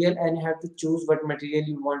material and you have to choose what material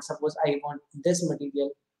you want. Suppose I want this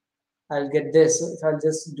material, I'll get this. So if I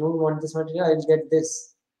just don't want this material, I'll get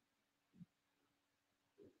this.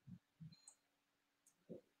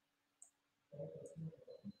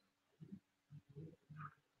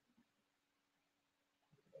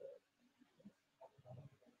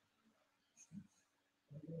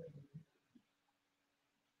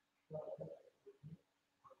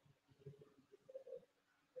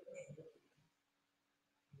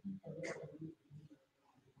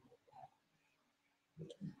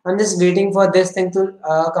 I'm just waiting for this thing to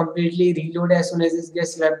completely reload as soon as it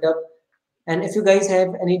gets wrapped up. And if you guys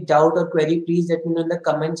have any doubt or query, please let me know in the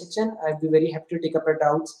comment section. I'd be very happy to take up your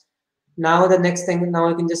doubts. Now the next thing, now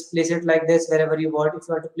you can just place it like this wherever you want. If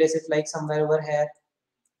you want to place it like somewhere over here,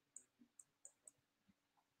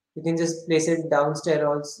 you can just place it downstairs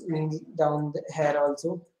also, means down here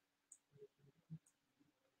also.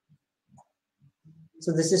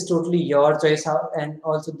 So this is totally your choice how, and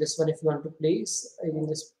also this one if you want to place, I can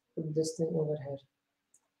just put this thing over here.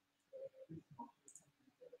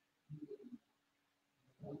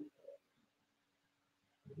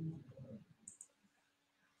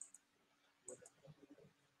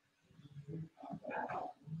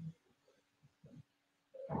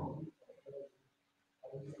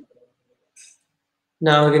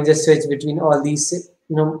 Now we can just switch between all these.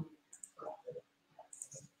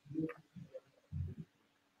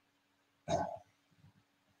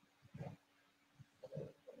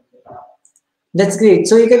 That's great.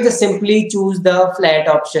 So you can just simply choose the flat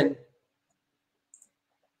option.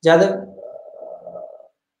 Jadav,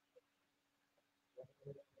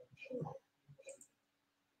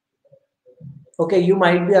 okay, you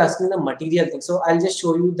might be asking the material thing. So I'll just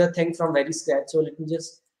show you the thing from very scratch. So let me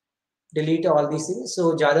just delete all these things.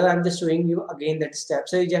 So Jadav, I'm just showing you again that step.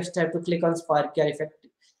 So you just have to click on Spark effect,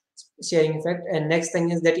 sharing effect. And next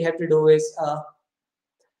thing is that you have to do is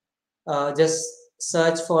just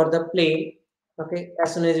search for the plane. Okay,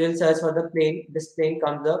 as soon as you will search for the plane, this plane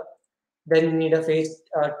comes up. Then you need a face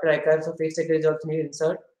tracker. So face tracker is also need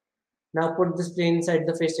insert. Now put this plane inside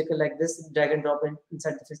the face checker like this, drag and drop it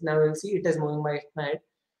inside the face. Now you'll see it is moving my head.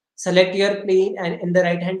 Select your plane, and in the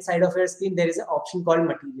right hand side of your screen, there is an option called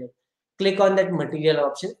material. Click on that material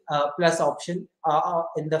option, plus option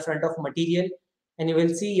in the front of material, and you will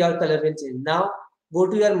see your color will change. Now go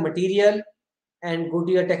to your material and go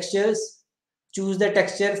to your textures. Choose the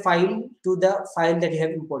texture file to the file that you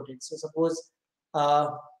have imported. So suppose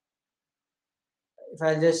if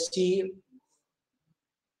I just see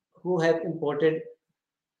who have imported.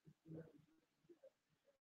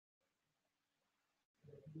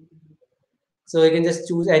 So you can just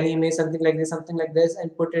choose any image, something like this,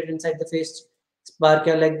 and put it inside the face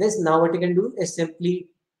sparkler like this. Now what you can do is simply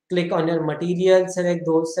click on your material, select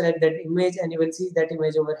that image, and you will see that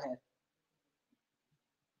image over here.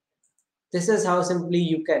 This is how simply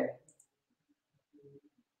you can.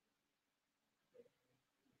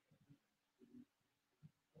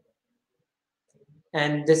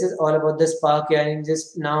 And this is all about the spark here. And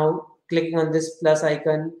just now clicking on this plus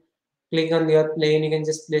icon, click on your plane, you can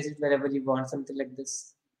just place it wherever you want, something like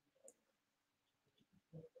this.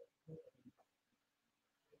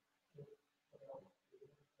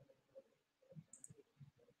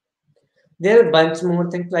 There are a bunch more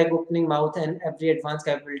things like opening mouth and every advanced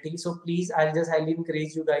capability. So please, I'll just highly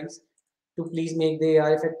encourage you guys to please make the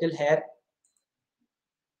AR effect till here.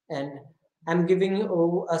 And I'm giving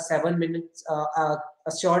you a 7 minutes, a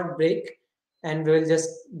short break, and we'll just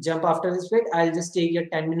jump after this break. I'll just take your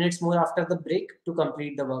 10 minutes more after the break to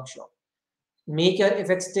complete the workshop. Make your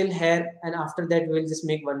effect still here, and after that we'll just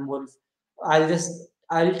make one more. I'll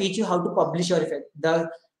teach you how to publish your effect. The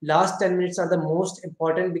last 10 minutes are the most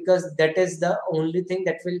important because that is the only thing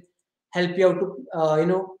that will help you out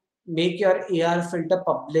to make your AR filter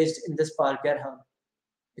published in the Spark Hub,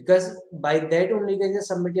 because by that only you can just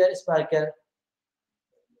submit your Spark,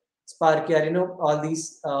 all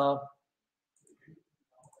these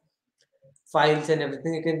files and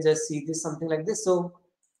everything. You can just see this something like this. So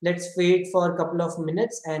let's wait for a couple of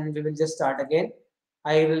minutes and we will just start again.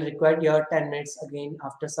 I will require your 10 minutes again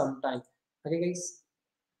after some time. Okay, guys.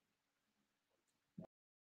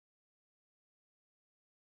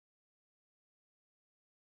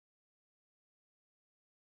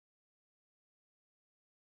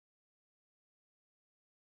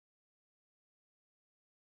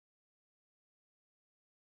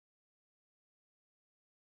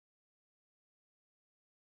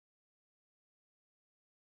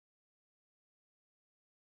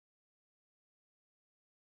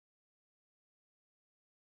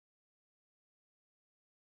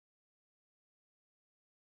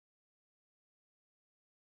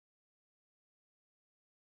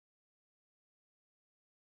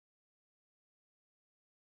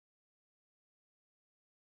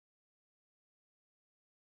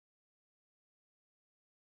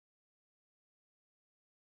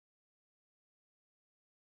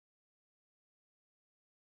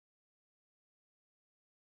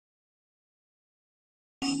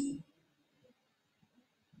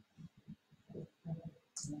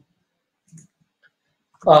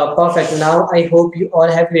 Perfect. Now I hope you all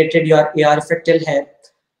have created your AR effect till here.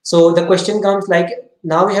 So the question comes like,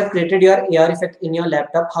 now you have created your AR effect in your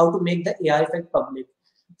laptop, how to make the AR effect public?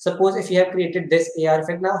 Suppose if you have created this AR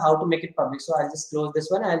effect, now how to make it public? So I'll just close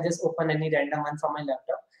this one. I'll just open any random one from my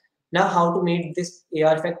laptop. Now how to make this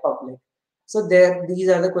AR effect public? So these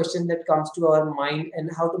are the questions that comes to our mind,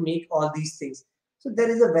 and how to make all these things. So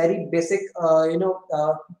there is a very basic,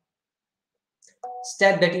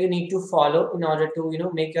 step that you need to follow in order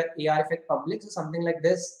to make your AR effect public. So something like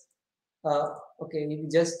this. Uh, okay,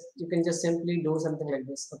 you can just simply do something like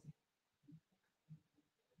this. Okay.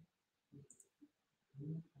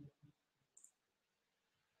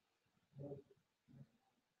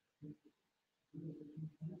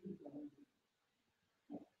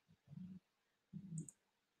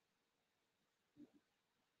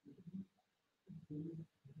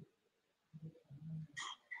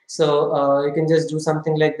 So you can just do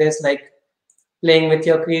something like this, like playing with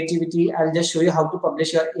your creativity. I'll just show you how to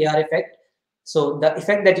publish your AR effect. So the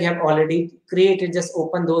effect that you have already created, just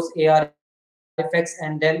open those AR effects,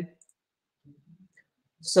 and then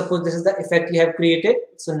suppose this is the effect you have created.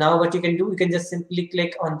 So now what you can do, you can just simply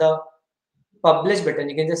click on the publish button.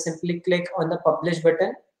 You can just simply click on the publish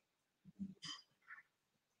button,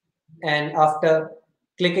 and after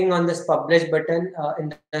clicking on this publish button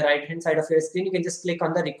in the right hand side of your screen, you can just click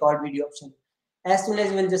on the record video option. As soon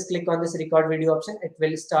as you will just click on this record video option, it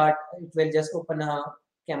will just open a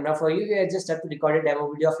camera for you. You just have to record a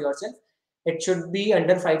demo video of yourself. It should be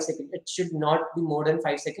under 5 seconds. It should not be more than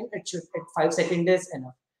 5 seconds. It should, at 5 seconds is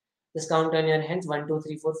enough. Just count on your hands, 1 2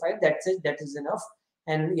 3 4 5. That's it, that is enough.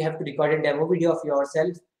 and you have to record a demo video of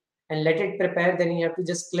yourself and let it prepare. Then you have to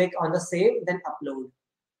just click on the save, then upload.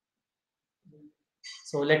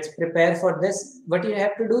 So let's prepare for this. What you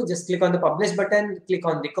have to do, just click on the publish button, click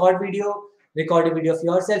on record a video of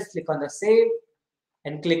yourself, click on the save,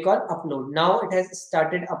 and click on upload. Now it has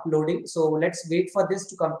started uploading. So let's wait for this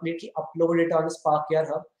to completely upload it on Spark AR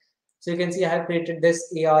Hub. So you can see I have created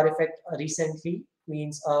this AR effect recently,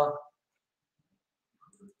 means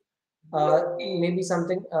maybe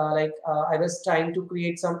something I was trying to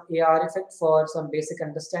create some AR effect for some basic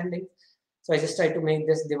understanding. So I just tried to make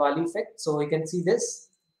this Diwali effect. So you can see this.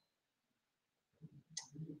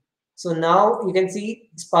 So now you can see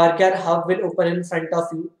Spark AR Hub will open in front of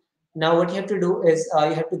you. Now what you have to do is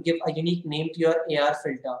you have to give a unique name to your AR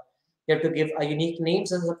filter. You have to give a unique name.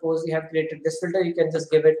 So suppose you have created this filter, you can just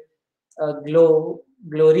give it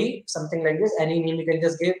glory, something like this. Any name you can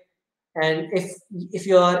just give. And if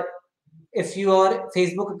your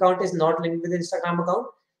Facebook account is not linked with the Instagram account,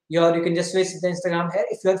 you can just switch the Instagram here.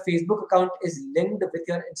 If your Facebook account is linked with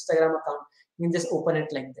your Instagram account, you can just open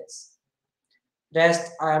it like this.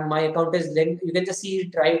 Rest, my account is linked. You can just see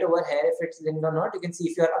it right over here if it's linked or not. You can see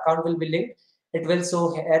if your account will be linked, it will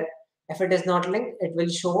show here. If it is not linked, it will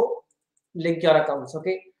show link your accounts.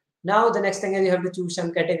 Okay. Now the next thing is you have to choose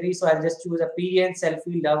some category. So I'll just choose appearance,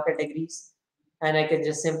 selfie, love categories, and I can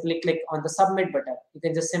just simply click on the submit button. You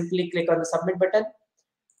can just simply click on the submit button,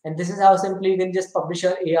 and this is how simply you can just publish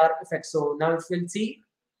your AR effects. So now if you'll see,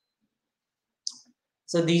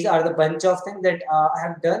 so these are the bunch of things that I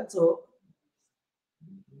have done. So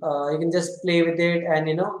you can just play with it and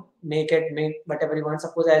make whatever you want.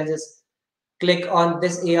 Suppose I'll just click on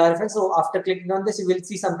this AR effect. So after clicking on this, you will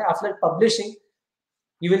see something. After publishing,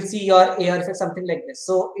 you will see your AR effect something like this.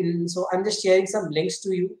 So I'm just sharing some links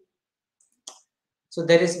to you. So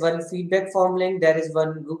there is one feedback form link, there is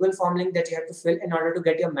one Google form link that you have to fill in order to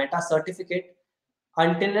get your Meta certificate.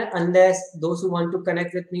 Unless those who want to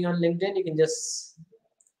connect with me on LinkedIn, you can just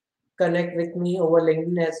connect with me over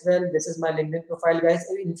LinkedIn as well. This is my LinkedIn profile, guys.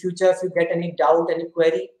 In future, if you get any doubt, any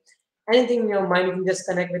query, anything in your mind, you can just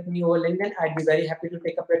connect with me over LinkedIn. I'd be very happy to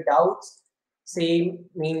take up your doubts. Same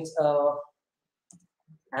means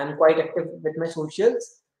I'm quite active with my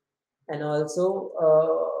socials, and also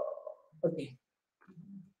okay,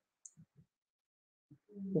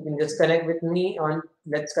 you can just connect with me on,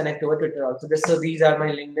 let's connect over Twitter also. So these are my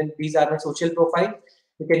LinkedIn, these are my social profile.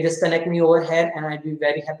 You can just connect me over here, and I'd be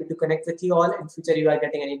very happy to connect with you all. In future, you are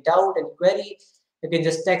getting any doubt, any query, you can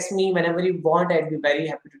just text me whenever you want. I'd be very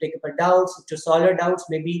happy to take up your doubts, to solve your doubts.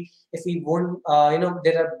 Maybe if we won't,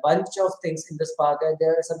 there are a bunch of things in the Spark.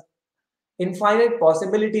 There are some infinite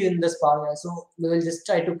possibilities in the Spark. So we will just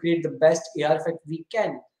try to create the best AR effect we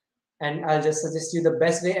can. And I'll just suggest you the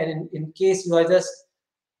best way. And in case you are just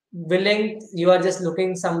willing, you are just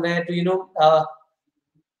looking somewhere to,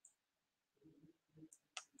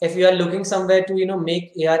 if you are looking somewhere to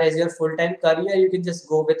make AR as your full-time career, you can just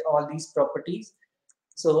go with all these properties.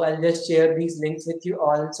 So I'll just share these links with you.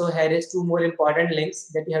 Also, here is two more important links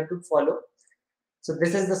that you have to follow. So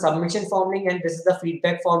this is the submission form link, and this is the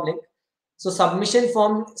feedback form link. So submission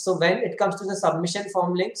form, so when it comes to the submission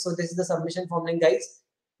form link, so this is the submission form link, guys.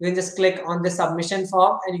 You can just click on the submission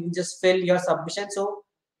form and you can just fill your submission. So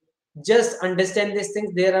just understand these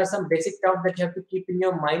things. There are some basic terms that you have to keep in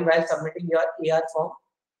your mind while submitting your AR form.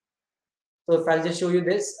 So if I'll just show you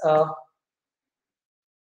this, so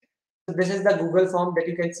this is the Google form that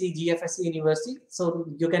you can see, GSFC University. So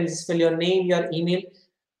you can just fill your name, your email.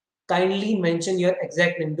 Kindly mention your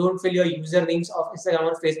exact name. Don't fill your usernames of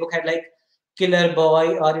Instagram or Facebook had like Killer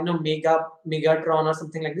Boy or Megatron or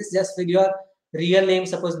something like this. Just fill your real name.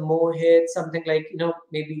 Suppose Mohit, something like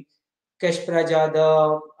maybe Kashpra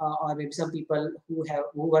Jadhav, or maybe some people who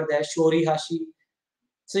were there, Shori Hashi.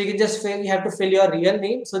 So you can just fill. You have to fill your real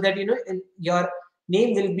name so that your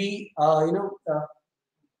name will be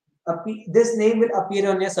this name will appear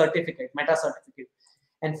on your certificate, Meta certificate.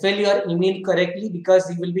 And fill your email correctly, because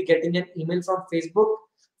you will be getting an email from Facebook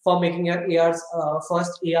for making your AR's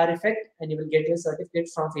first AR effect, and you will get your certificate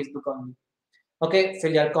from Facebook only. Okay,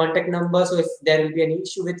 fill your contact number. So if there will be any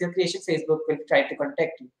issue with your creation, Facebook will try to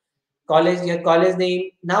contact you. Your college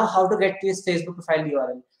name. Now, how to get this Facebook profile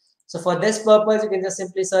URL? So for this purpose, you can just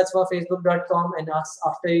simply search for facebook.com, and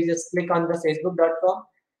after you just click on the facebook.com,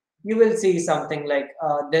 you will see something like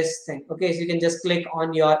this thing. Okay, so you can just click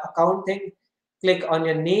on your account thing, click on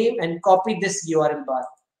your name, and copy this URL bar.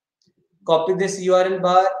 Copy this URL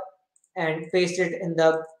bar and paste it in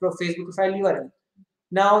the Facebook profile URL.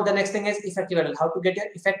 Now the next thing is effect URL. How to get your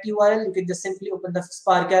effect URL? You can just simply open the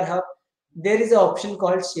Spark AR Hub. There is an option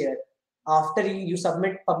called share. After you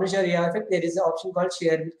submit, publish your AR effect, there is an option called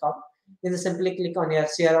share will come. You just simply click on your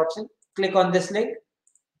share option, click on this link,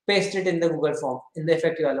 paste it in the Google form in the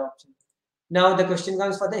effect URL option. Now the question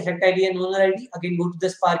comes for the effect ID and owner ID. Again, go to the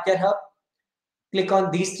Spark Your Hub, click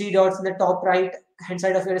on these three dots in the top right hand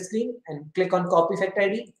side of your screen and click on copy effect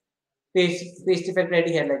ID, paste effect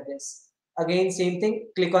ID here like this. Again, same thing,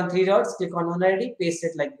 click on three dots, click on owner ID, paste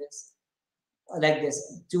it like this.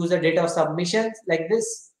 Choose the date of submission like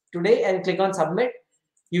this today and click on submit.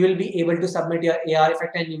 You will be able to submit your AR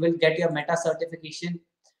effect and you will get your meta certification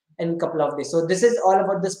in a couple of days. So this is all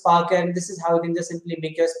about the Spark and this is how you can just simply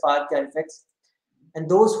make your Spark effects. And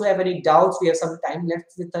those who have any doubts, we have some time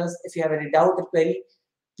left with us. If you have any doubt or query,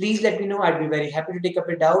 please let me know. I'd be very happy to take up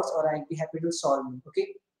your doubts or I'd be happy to solve them.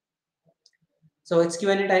 Okay. So it's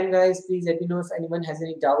Q&A time, guys. Please let me know if anyone has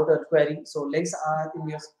any doubt or query. So links are in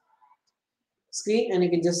your screen and you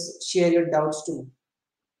can just share your doubts too.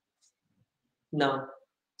 Now,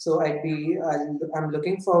 so I'm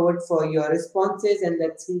looking forward for your responses and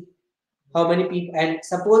let's see how many people. And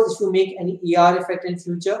suppose if you make any ER effect in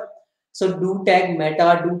future, so do tag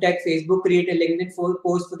Meta, do tag Facebook, create a LinkedIn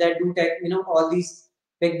post for that, do tag all these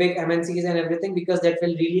big MNCs and everything because that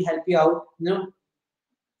will really help you out.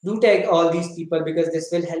 Do tag all these people because this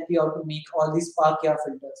will help you out to make all these Spark ER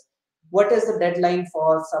filters. What is the deadline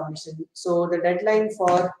for submission? So the deadline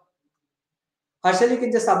for Harshal, you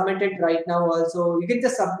can just submit it right now also. You can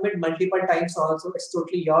just submit multiple times also. It's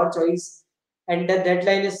totally your choice. And the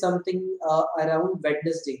deadline is something around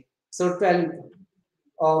Wednesday. So 12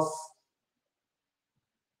 of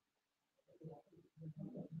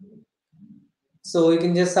so you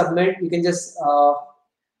can just submit. You can just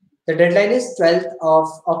the deadline is 12th of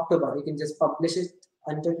October. You can just publish it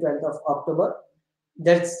until 12th of October.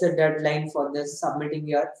 That's the deadline for the submitting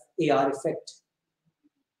your AR effect.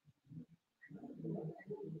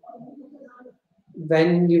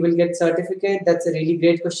 When you will get certificate, that's a really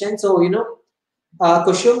great question. So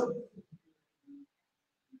Kushum,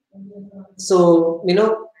 so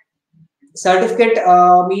certificate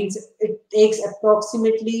means it takes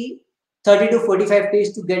approximately 30 to 45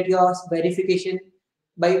 days to get your verification.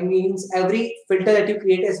 By means every filter that you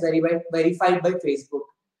create is verified by Facebook.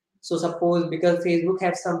 So suppose because Facebook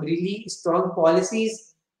have some really strong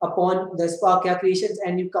policies upon the Spark creations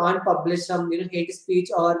and you can't publish some hate speech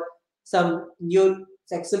or some new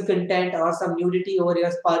sexual content or some nudity over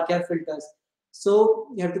your Spark filters. So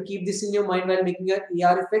you have to keep this in your mind while making your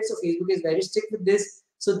ER effect. So Facebook is very strict with this.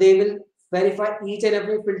 So they will verify each and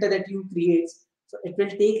every filter that you create. So it will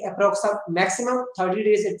take approximately maximum 30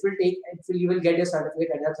 days. It will take until you will get your certificate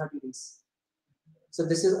under 30 days. So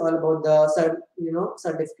this is all about the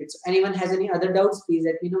certificates. So anyone has any other doubts, please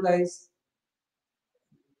let me know, guys.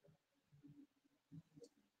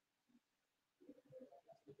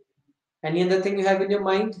 Any other thing you have in your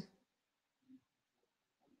mind?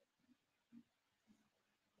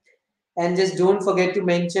 And just don't forget to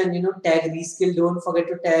mention, tag Reskill. Don't forget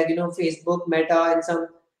to tag, Facebook, Meta, and some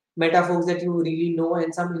Meta folks that you really know,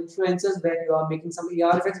 and some influencers where you are making some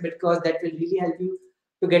ER effects because that will really help you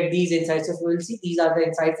to get these insights. So we'll see these are the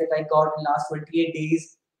insights that I got in last 28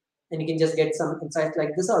 days, and you can just get some insights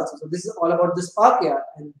like this also. So this is all about the Spark,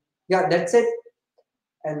 and yeah, that's it.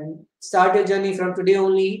 And start your journey from today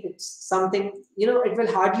only. It's something it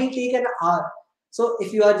will hardly take an hour. So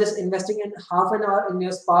if you are just investing in half an hour in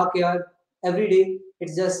your Spark every day,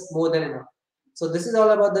 it's just more than enough. So this is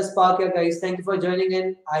all about the Spark guys. Thank you for joining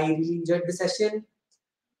in. I really enjoyed the session.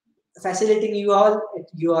 Facilitating you all.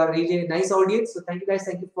 You are really a nice audience. So thank you guys.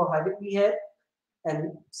 Thank you for having me here.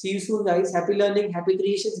 And see you soon, guys. Happy learning, happy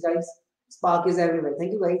creations, guys. Spark is everywhere.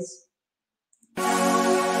 Thank you, guys.